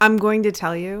I'm going to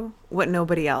tell you what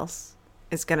nobody else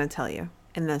is going to tell you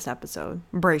in this episode.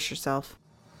 Brace yourself.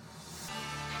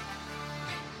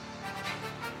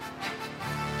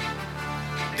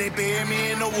 They buried me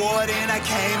in the water and I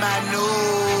came out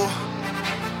new.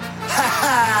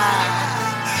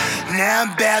 Now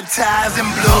I'm baptized in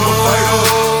blue.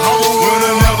 I'm a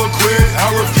winner, never quit.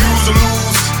 I refuse to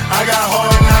lose. I got heart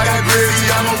and I got grit.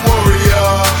 I'm a warrior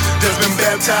that's been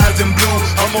baptized in blue.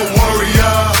 I'm a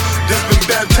warrior that's been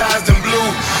baptized in blue.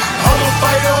 I'm a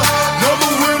fighter, never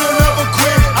winner, never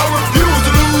quit. I refuse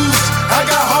to lose. I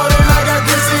got heart and I got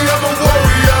grit. I'm a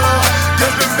warrior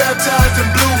that's been baptized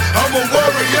in blue. I'm a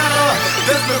warrior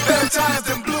that's been baptized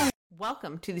in blue.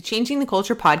 Welcome to the Changing the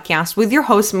Culture podcast with your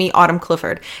host, me, Autumn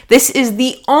Clifford. This is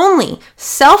the only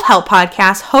self-help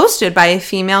podcast hosted by a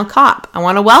female cop. I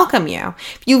want to welcome you.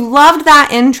 If you loved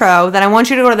that intro, then I want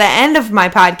you to go to the end of my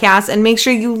podcast and make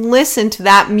sure you listen to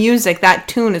that music, that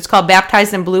tune. It's called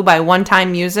Baptized in Blue by One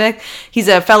Time Music. He's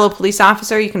a fellow police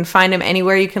officer. You can find him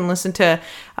anywhere you can listen to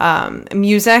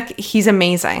music. He's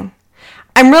amazing.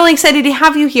 I'm really excited to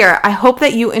have you here. I hope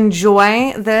that you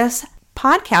enjoy this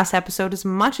podcast episode as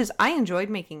much as I enjoyed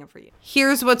making it for you.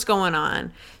 Here's what's going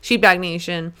on, Sheepdog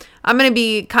Nation. I'm going to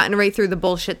be cutting right through the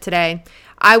bullshit today.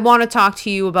 I want to talk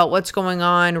to you about what's going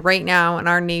on right now in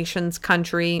our nation's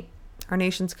country. Our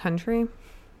nation's country?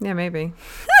 Yeah, maybe.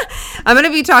 I'm going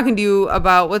to be talking to you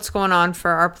about what's going on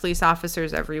for our police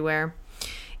officers everywhere.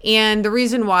 And the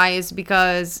reason why is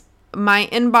because my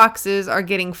inboxes are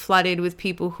getting flooded with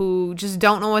people who just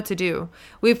don't know what to do.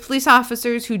 We have police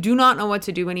officers who do not know what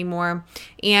to do anymore.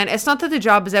 And it's not that the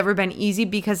job has ever been easy,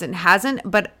 because it hasn't,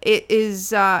 but it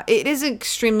is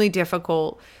extremely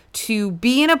difficult to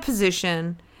be in a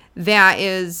position that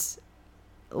is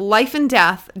life and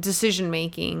death decision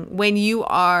making when you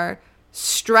are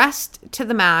stressed to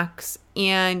the max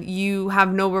and you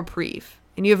have no reprieve.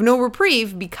 And you have no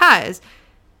reprieve because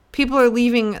people are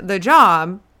leaving the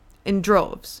job in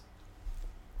droves.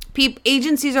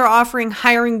 Agencies are offering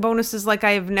hiring bonuses like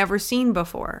I have never seen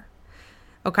before.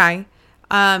 Okay.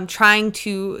 Trying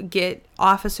to get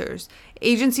officers.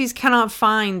 Agencies cannot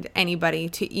find anybody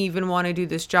to even want to do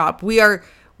this job. We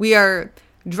are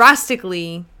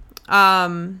drastically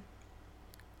not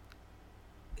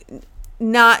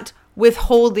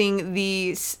withholding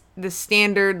the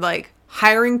standard like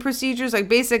hiring procedures. Like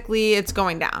basically it's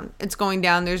going down.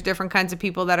 There's different kinds of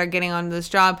people that are getting on this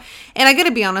job. And I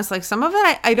gotta be honest, like some of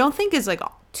it I don't think is like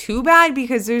too bad,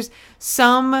 because there's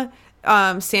some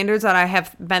standards that I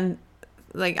have been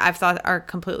like I've thought are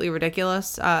completely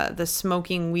ridiculous. The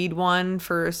smoking weed one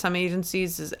for some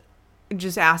agencies is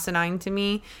just asinine to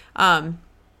me. And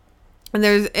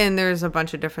there's a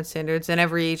bunch of different standards, and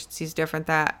every agency is different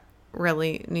that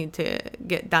really need to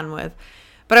get done with.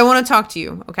 But I want to talk to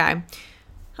you, okay?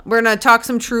 We're going to talk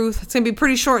some truth. It's going to be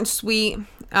pretty short and sweet,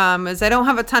 as I don't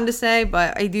have a ton to say,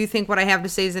 but I do think what I have to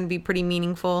say is going to be pretty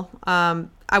meaningful.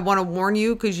 I want to warn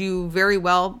you, because you very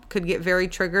well could get very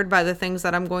triggered by the things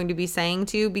that I'm going to be saying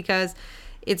to you, because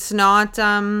it's not,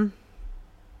 I'm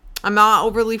not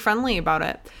overly friendly about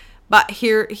it. But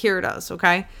here it is,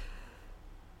 okay?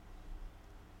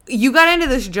 You got into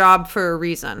this job for a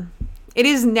reason. It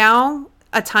is now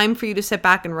a time for you to sit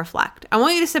back and reflect. I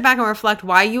want you to sit back and reflect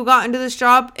why you got into this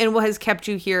job and what has kept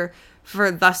you here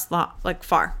for thus long, like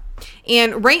far.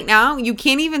 And right now, you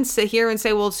can't even sit here and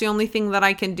say, well, it's the only thing that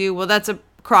I can do. Well, that's a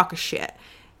crock of shit.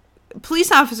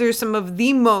 Police officers, some of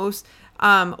the most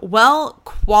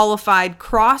well-qualified,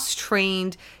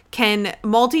 cross-trained, can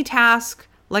multitask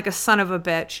like a son of a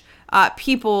bitch,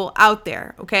 people out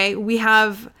there, okay? We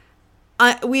have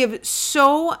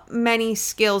so many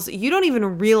skills that you don't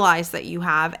even realize that you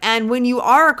have. And when you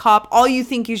are a cop, all you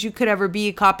think is you could ever be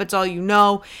a cop. It's all you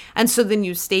know. And so then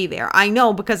you stay there. I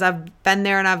know, because I've been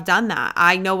there and I've done that.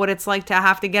 I know what it's like to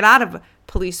have to get out of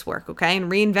police work, okay,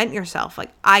 and reinvent yourself. Like,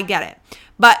 I get it.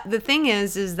 But the thing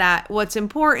is that what's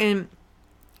important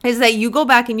is that you go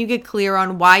back and you get clear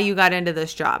on why you got into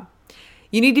this job.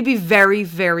 You need to be very,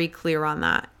 very clear on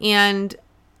that. And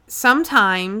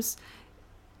sometimes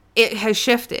it has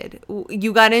shifted.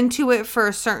 You got into it for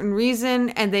a certain reason,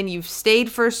 and then you've stayed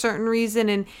for a certain reason,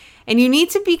 and you need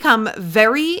to become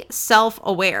very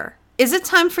self-aware. Is it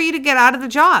time for you to get out of the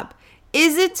job?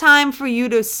 Is it time for you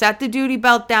to set the duty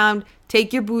belt down,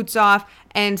 take your boots off,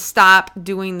 and stop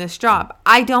doing this job?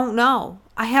 I don't know.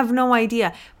 I have no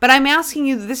idea. But I'm asking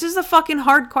you, this is a fucking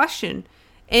hard question.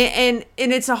 And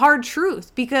it's a hard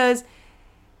truth, because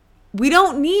we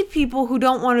don't need people who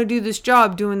don't want to do this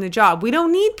job doing the job. We don't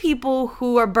need people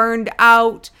who are burned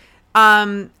out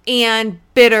and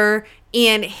bitter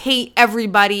and hate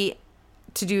everybody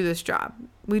to do this job.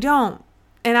 We don't.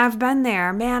 And I've been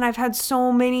there. Man, I've had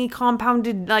so many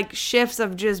compounded like shifts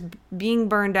of just being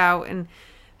burned out and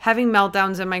having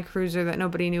meltdowns in my cruiser that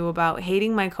nobody knew about,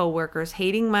 hating my coworkers,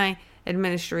 hating my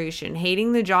administration,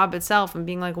 hating the job itself, and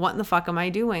being like, what in the fuck am I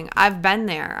doing? I've been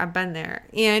there.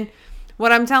 And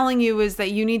what I'm telling you is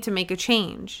that you need to make a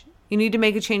change. You need to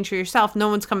make a change for yourself. No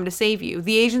one's coming to save you.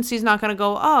 The agency's not going to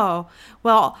go, oh,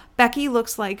 well, Becky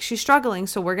looks like she's struggling,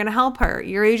 so we're going to help her.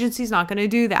 Your agency's not going to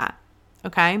do that.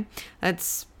 Okay?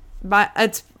 It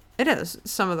is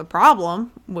some of the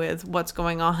problem with what's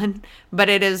going on, but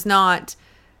it is not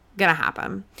going to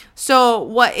happen. So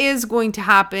what is going to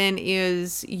happen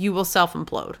is you will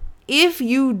self-implode. If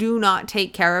you do not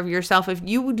take care of yourself, if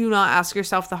you do not ask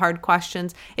yourself the hard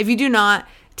questions, if you do not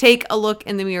take a look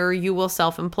in the mirror, you will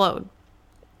self-implode.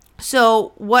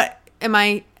 So what am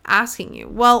I asking you?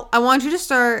 Well, I want you to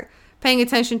start paying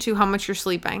attention to how much you're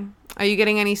sleeping. Are you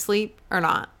getting any sleep or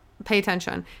not? Pay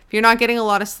attention. If you're not getting a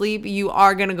lot of sleep, you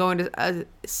are going to go into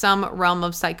some realm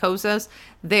of psychosis.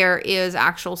 There is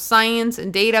actual science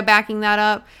and data backing that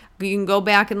up. You can go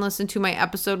back and listen to my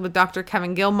episode with Dr.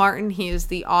 Kevin Gilmartin. He is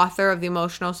the author of The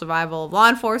Emotional Survival of Law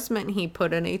Enforcement. He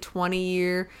put in a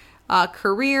 20-year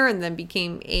career and then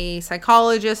became a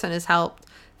psychologist and has helped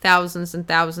thousands and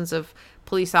thousands of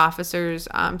police officers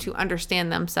to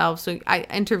understand themselves. So I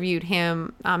interviewed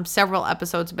him several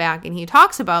episodes back, and he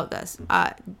talks about this.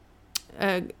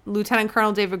 Lieutenant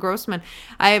Colonel David Grossman.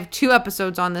 I have 2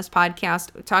 episodes on this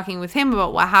podcast talking with him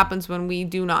about what happens when we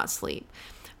do not sleep.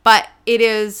 But it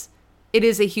is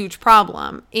a huge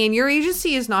problem. And your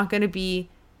agency is not going to be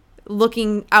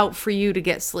looking out for you to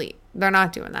get sleep. They're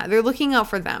not doing that. They're looking out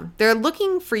for them. They're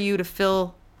looking for you to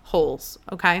fill holes,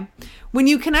 okay? When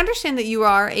you can understand that you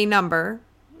are a number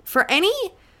for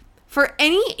any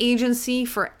agency,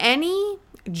 for any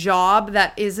job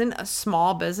that isn't a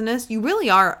small business, you really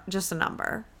are just a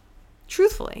number,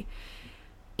 truthfully.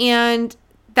 And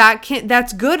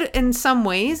that's good in some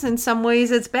ways. In some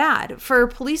ways it's bad for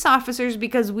police officers,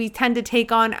 because we tend to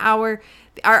take on our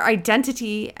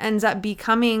identity ends up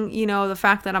becoming, the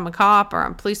fact that I'm a cop or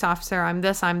I'm a police officer, I'm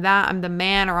this, I'm that, I'm the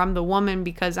man or I'm the woman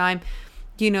because I'm,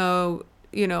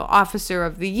 officer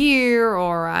of the year,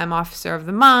 or I'm officer of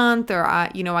the month, or I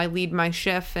lead my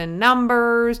shift in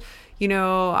numbers,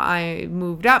 I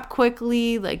moved up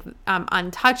quickly, like I'm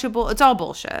untouchable. It's all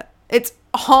bullshit. It's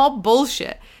all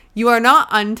bullshit. You are not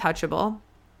untouchable.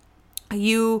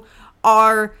 You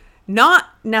are not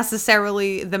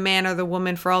necessarily the man or the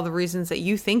woman for all the reasons that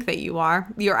you think that you are.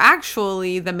 You're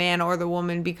actually the man or the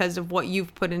woman because of what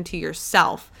you've put into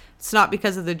yourself. It's not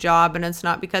because of the job, and it's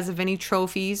not because of any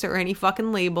trophies or any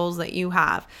fucking labels that you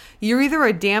have. You're either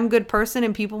a damn good person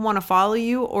and people want to follow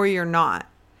you, or you're not.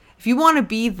 If you want to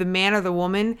be the man or the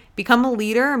woman, become a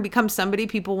leader and become somebody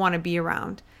people want to be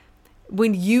around.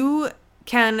 When you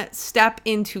can step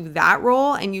into that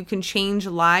role and you can change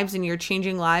lives, and you're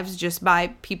changing lives just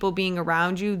by people being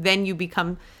around you, then you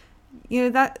become,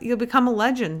 you'll become a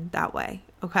legend that way.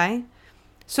 Okay.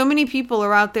 So many people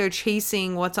are out there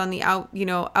chasing what's on the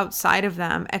outside of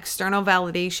them, external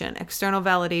validation.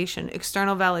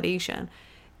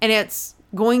 And it's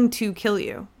going to kill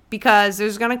you, because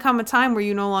there's going to come a time where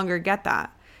you no longer get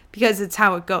that, because it's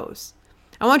how it goes.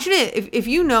 I want you to, if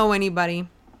you know anybody,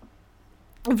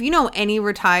 if you know any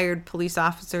retired police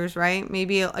officers, right?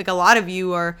 Maybe like a lot of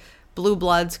you are blue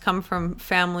bloods, come from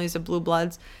families of blue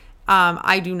bloods.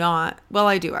 I do not. Well,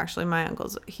 I do actually. My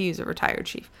uncle's, he's a retired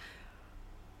chief.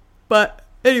 But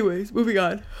anyways, moving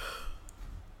on.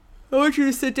 I want you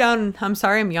to sit down. And, I'm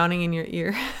sorry, I'm yawning in your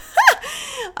ear.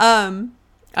 I'm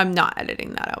not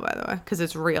editing that out, by the way, because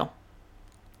it's real.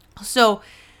 So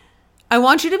I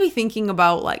want you to be thinking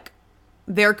about like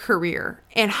their career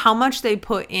and how much they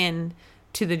put in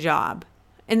to the job.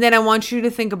 And then I want you to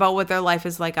think about what their life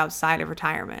is like outside of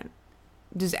retirement.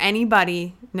 Does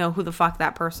anybody know who the fuck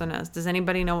that person is? Does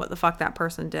anybody know what the fuck that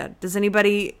person did? Does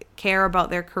anybody care about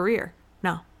their career?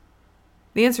 No.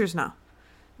 The answer is no.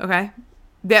 Okay?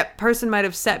 That person might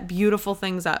have set beautiful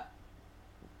things up,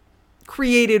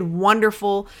 created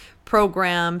wonderful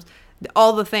programs,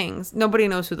 all the things. Nobody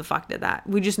knows who the fuck did that.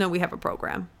 We just know we have a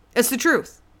program. It's the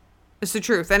truth. It's the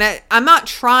truth. And I'm not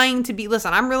trying to be,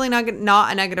 listen, I'm really not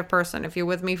a negative person. If you're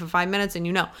with me for 5 minutes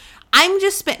and I'm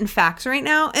just spitting facts right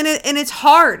now. And it's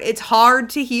hard. It's hard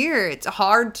to hear. It's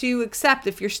hard to accept.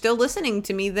 If you're still listening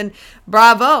to me, then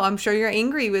bravo. I'm sure you're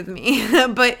angry with me.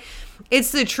 But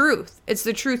it's the truth. It's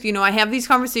the truth. I have these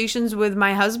conversations with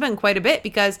my husband quite a bit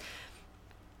because,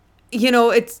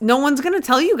 it's no one's going to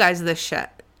tell you guys this shit.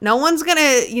 No one's going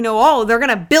to, oh, they're going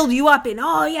to build you up and,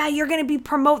 oh, yeah, you're going to be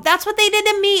promoted. That's what they did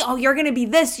to me. Oh, you're going to be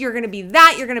this, you're going to be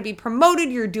that, you're going to be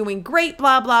promoted, you're doing great,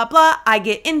 blah, blah, blah. I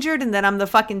get injured and then I'm the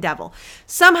fucking devil.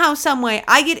 Somehow, some way,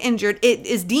 I get injured. It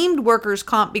is deemed workers'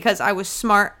 comp because I was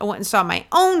smart. I went and saw my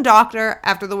own doctor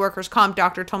after the workers' comp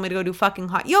doctor told me to go do fucking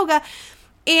hot yoga.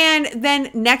 And then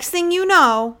next thing you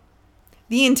know,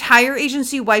 the entire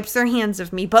agency wipes their hands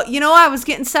of me. But, I was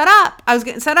getting set up. I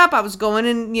was going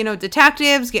in,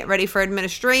 detectives, getting ready for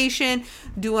administration,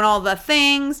 doing all the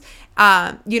things,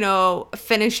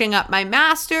 finishing up my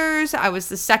master's. I was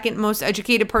the second most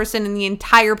educated person in the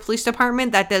entire police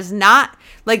department. That does not,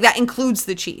 that includes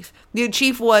the chief. The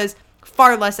chief was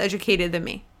far less educated than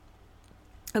me.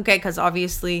 Okay, because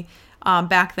obviously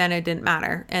back then it didn't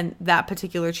matter. And that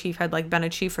particular chief had been a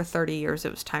chief for 30 years.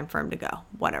 It was time for him to go.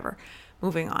 Whatever.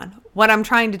 Moving on. What I'm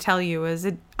trying to tell you is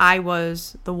that I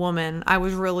was the woman. I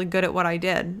was really good at what I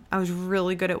did.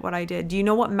 Do you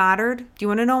know what mattered? Do you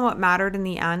want to know what mattered in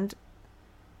the end?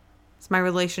 It's my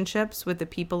relationships with the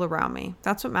people around me.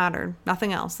 That's what mattered.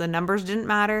 Nothing else. The numbers didn't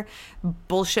matter.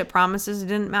 Bullshit promises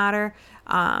didn't matter.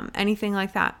 Anything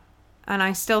like that. And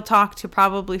I still talk to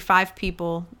probably 5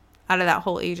 people out of that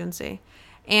whole agency.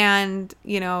 And,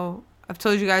 I've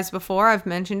told you guys before, I've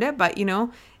mentioned it, but,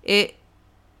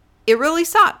 it really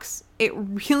sucks. It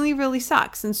really, really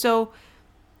sucks. And so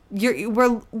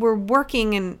we're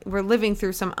working and we're living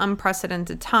through some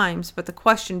unprecedented times. But the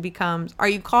question becomes, are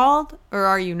you called or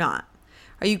are you not?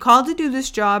 Are you called to do this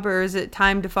job or is it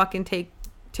time to fucking take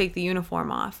the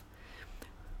uniform off?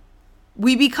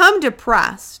 We become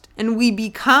depressed and we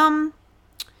become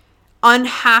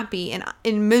unhappy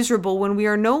and miserable when we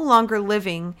are no longer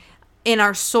living in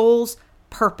our soul's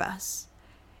purpose.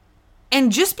 And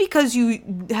just because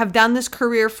you have done this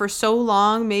career for so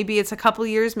long, maybe it's a couple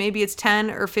years, maybe it's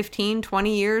 10 or 15,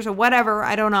 20 years or whatever,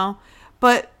 I don't know.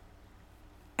 But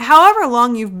however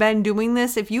long you've been doing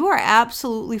this, if you are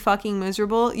absolutely fucking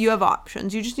miserable, you have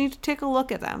options. You just need to take a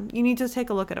look at them.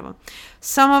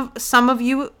 Some of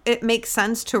you, it makes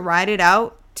sense to ride it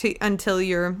out until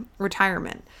your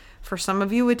retirement. For some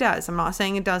of you, it does. I'm not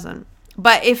saying it doesn't.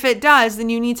 But if it does, then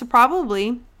you need to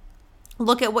probably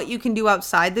look at what you can do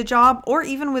outside the job or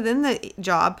even within the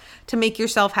job to make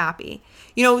yourself happy.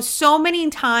 So many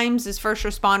times as first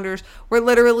responders, we're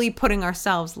literally putting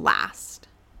ourselves last.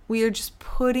 We are just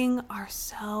putting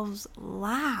ourselves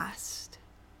last.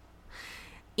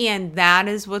 And that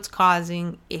is what's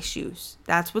causing issues.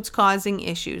 That's what's causing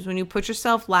issues. When you put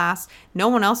yourself last, no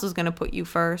one else is going to put you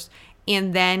first.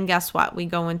 And then guess what? We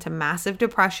go into massive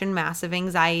depression, massive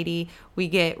anxiety. We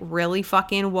get really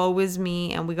fucking woe is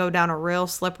me. And we go down a real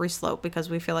slippery slope because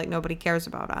we feel like nobody cares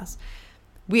about us.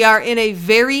 We are in a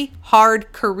very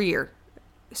hard career.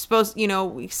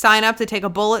 We sign up to take a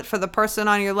bullet for the person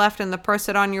on your left and the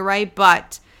person on your right.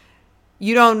 But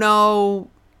you don't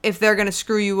know if they're going to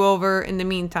screw you over in the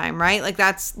meantime, right?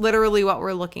 That's literally what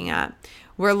we're looking at.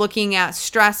 We're looking at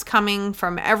stress coming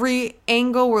from every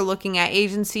angle. We're looking at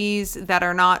agencies that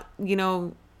are not,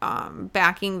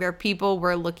 backing their people.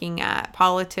 We're looking at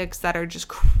politics that are just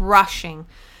crushing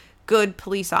good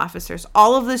police officers.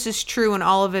 All of this is true, and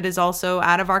all of it is also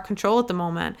out of our control at the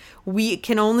moment. We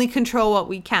can only control what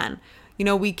we can.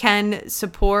 We can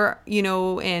support,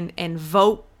 and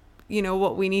vote,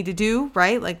 what we need to do,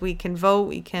 right? We can vote,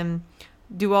 we can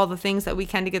do all the things that we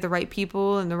can to get the right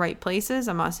people in the right places.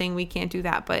 I'm not saying we can't do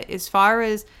that. But as far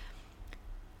as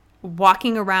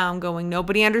walking around going,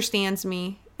 nobody understands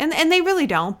me. And they really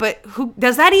don't. But who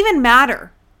does that even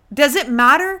matter? Does it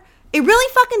matter? It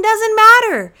really fucking doesn't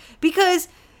matter. Because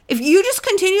if you just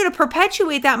continue to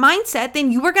perpetuate that mindset,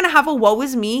 then you are going to have a woe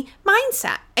is me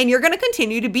mindset. And you're going to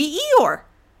continue to be Eeyore.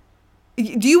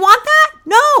 Do you want that?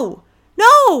 No.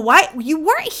 Why? You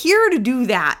weren't here to do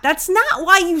that. That's not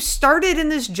why you started in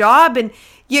this job, and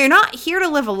you're not here to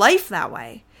live a life that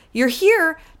way. You're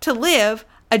here to live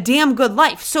a damn good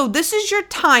life. So this is your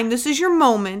time. This is your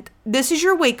moment. This is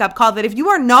your wake-up call that if you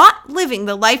are not living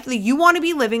the life that you want to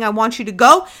be living, I want you to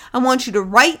go. I want you to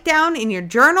write down in your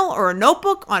journal or a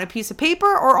notebook, on a piece of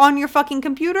paper, or on your fucking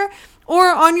computer, or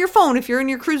on your phone if you're in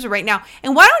your cruiser right now.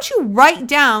 And why don't you write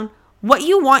down what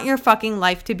you want your fucking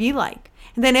life to be like?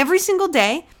 And then every single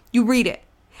day, you read it.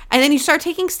 And then you start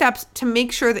taking steps to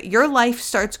make sure that your life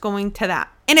starts going to that.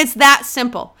 And it's that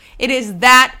simple. It is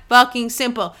that fucking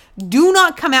simple. Do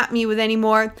not come at me with any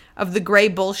more of the gray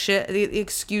bullshit, the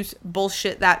excuse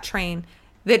bullshit, that train.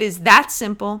 That is that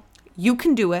simple. You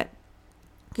can do it.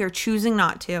 You're choosing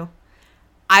not to.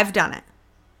 I've done it.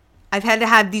 I've had to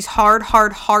have these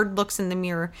hard looks in the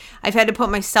mirror. I've had to put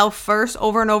myself first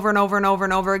over and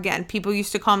over again. People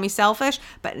used to call me selfish,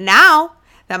 but now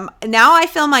Now I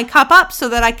fill my cup up so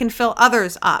that I can fill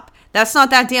others up. That's not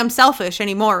that damn selfish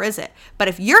anymore, is it? But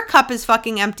if your cup is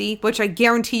fucking empty, which I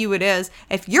guarantee you it is,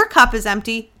 if your cup is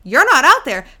empty, you're not out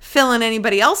there filling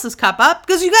anybody else's cup up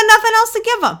because you got nothing else to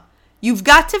give them. You've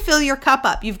got to fill your cup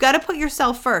up. You've got to put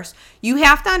yourself first. You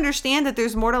have to understand that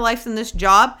there's more to life than this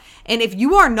job. And if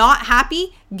you are not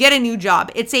happy, get a new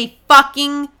job. It's a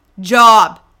fucking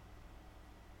job.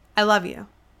 I love you.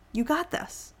 You got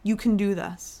this. You can do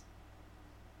this.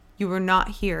 You were not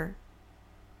here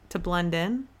to blend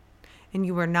in. And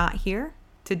you were not here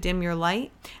to dim your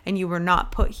light. And you were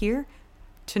not put here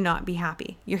to not be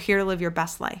happy. You're here to live your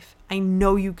best life. I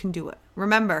know you can do it.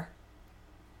 Remember,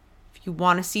 if you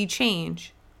want to see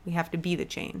change, we have to be the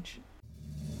change.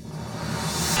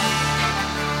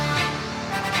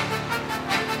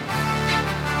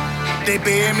 They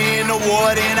buried me in the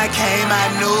water and I came, I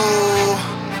knew.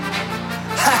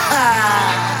 Ha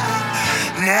ha.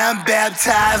 Now I'm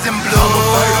baptized in blue.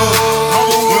 I'm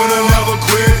a winner, never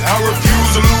quit. I refuse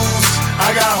to lose.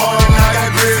 I got heart and I got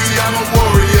grit. I'm a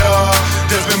warrior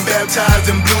that's been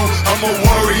baptized in blue. I'm a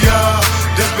warrior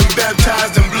that's been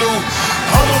baptized in blue.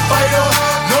 I'm a fighter,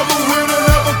 never winner,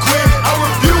 never quit. I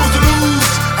refuse to lose.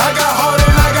 I got heart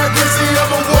and I got grit.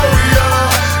 I'm a warrior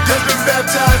that's been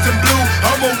baptized in blue.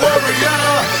 I'm a warrior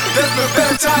that's been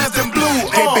baptized in blue.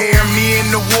 They buried me in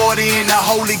the water in the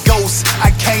Holy Ghost.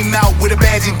 I came out with a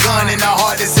badge and gun and a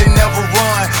heart that said never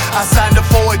run. I signed up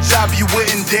for a job you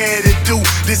wouldn't dare to do.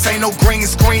 This ain't no green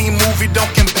screen movie, don't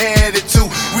compare the two.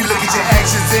 We look at your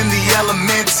actions in the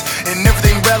elements and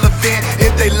everything relevant.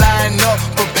 If they line up,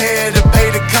 prepare to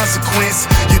pay the consequence.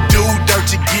 You do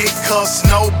dirt, you get cuffed,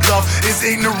 no bluff. It's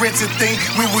ignorant to think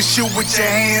we will shoot with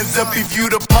your hands up if you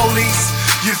the police.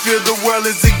 You feel the world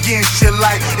is against you.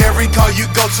 Like every call you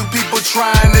go to, people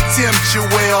trying to tempt you.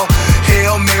 Well,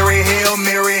 Hail Mary, Hail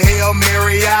Mary, Hail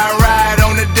Mary. I ride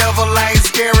on the devil, I ain't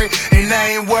scary and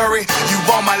I ain't worried. You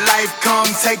want my life, come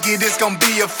take it, it's gonna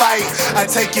be a fight. I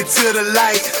take it to the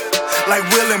light, like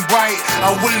Will and Bright.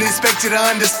 I wouldn't expect you to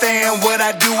understand what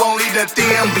I do, only the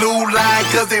thin blue line,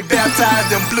 cause they baptized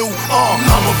in blue.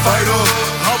 I'm a fighter,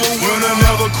 I'm a winner,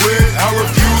 never quit. I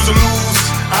refuse to lose.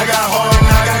 I got heart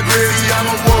and I got grit. I'm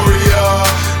a warrior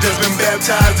that's been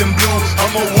baptized in blue.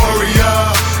 I'm a warrior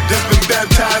that's been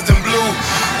baptized in blue.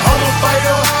 I'm a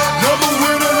fighter, never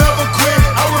winner, never quit.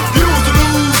 I refuse to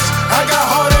lose. I got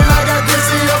heart and I got grit.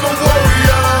 I'm a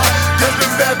warrior that's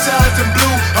been baptized in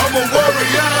blue. I'm a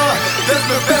warrior that's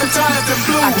been baptized in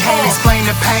blue. I can't explain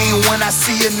the pain when I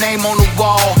see a name on the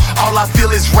wall. All I feel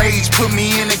is rage, put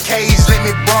me in a cage, let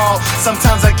me brawl.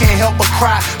 Sometimes I can't help but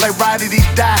cry, like why did he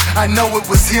die? I know it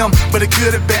was him, but it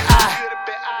could have been I.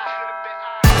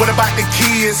 What about the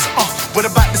kids? What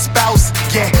about the spouse?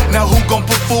 Yeah, now who gon'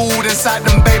 put food inside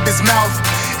them babies' mouth?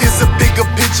 It's a bigger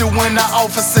picture when the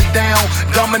officer down.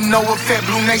 Domino effect,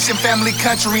 Blue Nation, family,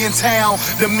 country, and town.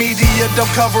 The media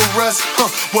don't cover us.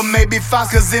 Well, maybe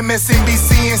Fox, cause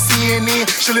MSNBC and CNN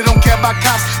surely don't care about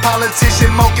cops.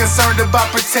 Politicians more concerned about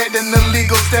protecting the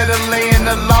legal instead of laying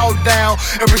the law down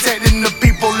and protecting the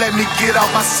people. Let me get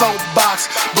off my soapbox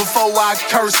before I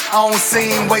curse. I don't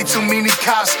seen way too many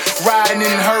cops riding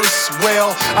in hearse.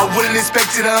 Well, I wouldn't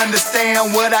expect you to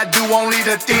understand what I do, only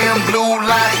the thin blue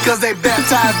line, cause they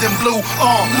baptized in blue.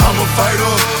 I'm a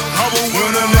fighter, I'm a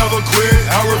winner, never quit.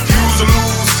 I refuse to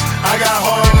lose. I got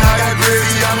heart and I got grit.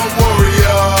 I'm a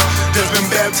warrior that's been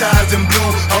baptized in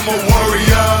blue. I'm a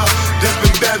warrior that's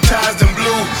been baptized in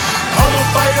blue. I'm a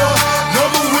fighter,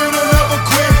 never winner, never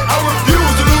quit. I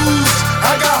refuse to lose.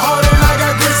 I got heart and I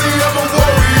got grit. I'm a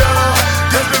warrior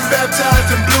that's been baptized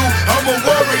in blue. I'm a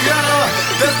warrior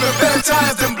that's been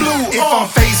baptized in blue. If I'm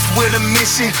faced with a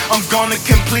mission, I'm gonna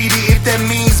complete it. If that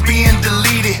means being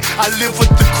deleted, I live with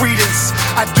the credence.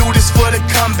 I do this for the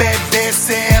combat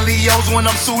vets and LEOs. When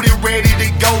I'm suited, ready to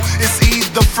go, it's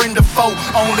either friend or foe.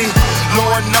 Only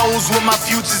Lord knows what my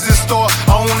future's in store.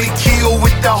 I only kill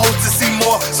with the hope to see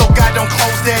more, so God don't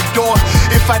close that door.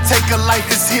 If I take a life,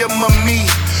 it's him or me,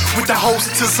 with the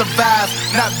hopes to survive,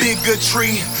 not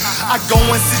bigotry. I go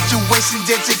in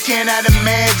situations that you cannot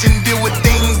imagine, deal with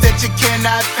things that you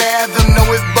cannot fathom. Know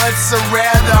it, but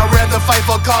I'd rather fight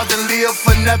for cause than live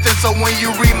for nothing. So when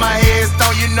you read my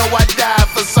headstone, you know I died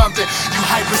for something. You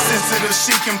hypersensitive,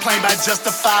 she complain by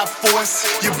justified force.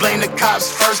 You blame the cops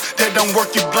first, that don't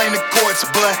work, you blame the courts.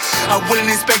 But I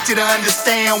wouldn't expect you to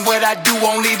understand what I do,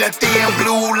 only the thin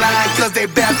blue line, cause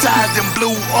they baptized in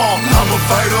blue. I'm a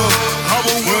fighter, I'm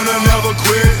a winner, never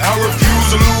quit. I refuse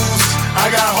to lose.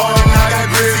 I got heart and I got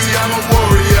grit. I'm a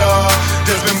warrior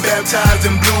that's been baptized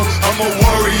in blue. I'm a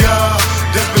warrior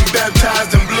that's been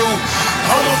baptized in blue.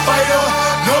 I'm a fighter,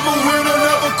 never winner,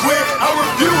 never quit. I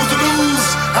refuse to lose.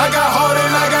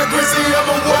 see, I'm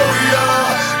a warrior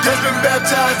that's been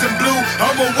baptized in blue.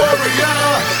 I'm a warrior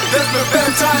that's been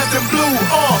baptized in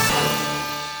blue.